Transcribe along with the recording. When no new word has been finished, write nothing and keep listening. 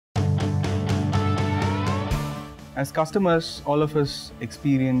As customers, all of us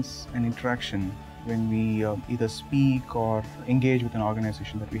experience an interaction when we either speak or engage with an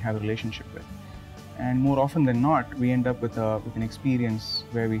organization that we have a relationship with. And more often than not, we end up with an experience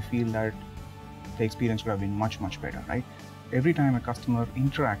where we feel that the experience would have been much, much better, right? Every time a customer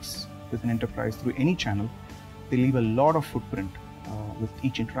interacts with an enterprise through any channel, they leave a lot of footprint with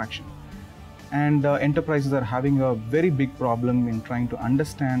each interaction. And enterprises are having a very big problem in trying to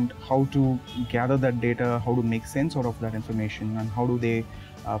understand how to gather that data, how to make sense out of that information, and how do they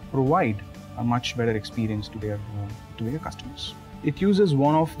provide a much better experience to their customers. It uses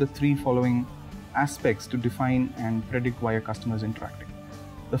one of the three following aspects to define and predict why a customer is interacting.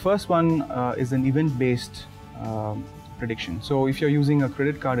 The first one is an event-based prediction. So if you're using a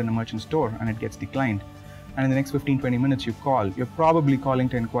credit card in a merchant store and it gets declined, and in the next 15-20 minutes you call, you're probably calling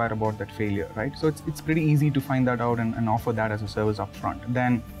to inquire about that failure, right? So it's pretty easy to find that out and offer that as a service up front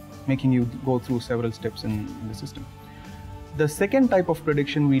than making you go through several steps in the system. The second type of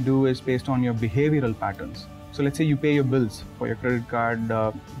prediction we do is based on your behavioral patterns. So let's say you pay your bills for your credit card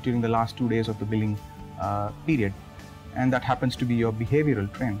during the last 2 days of the billing period, and that happens to be your behavioral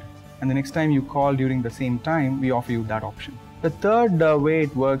trend. And the next time you call during the same time, we offer you that option. The third way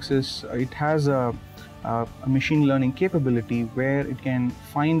it works is it has a machine learning capability where it can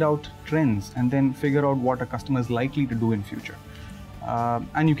find out trends and then figure out what a customer is likely to do in future.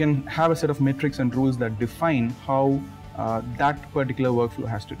 And you can have a set of metrics and rules that define how that particular workflow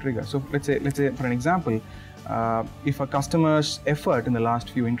has to trigger. So let's say for an example, if a customer's effort in the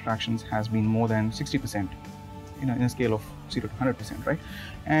last few interactions has been more than 60%, in a scale of 0 to 100%, right?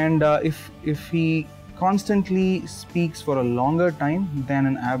 And if he constantly speaks for a longer time than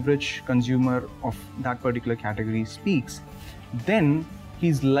an average consumer of that particular category speaks, then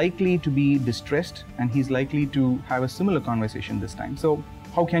he's likely to be distressed and he's likely to have a similar conversation this time. So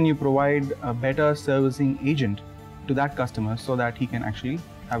how can you provide a better servicing agent to that customer so that he can actually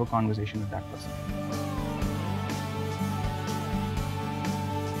have a conversation with that person?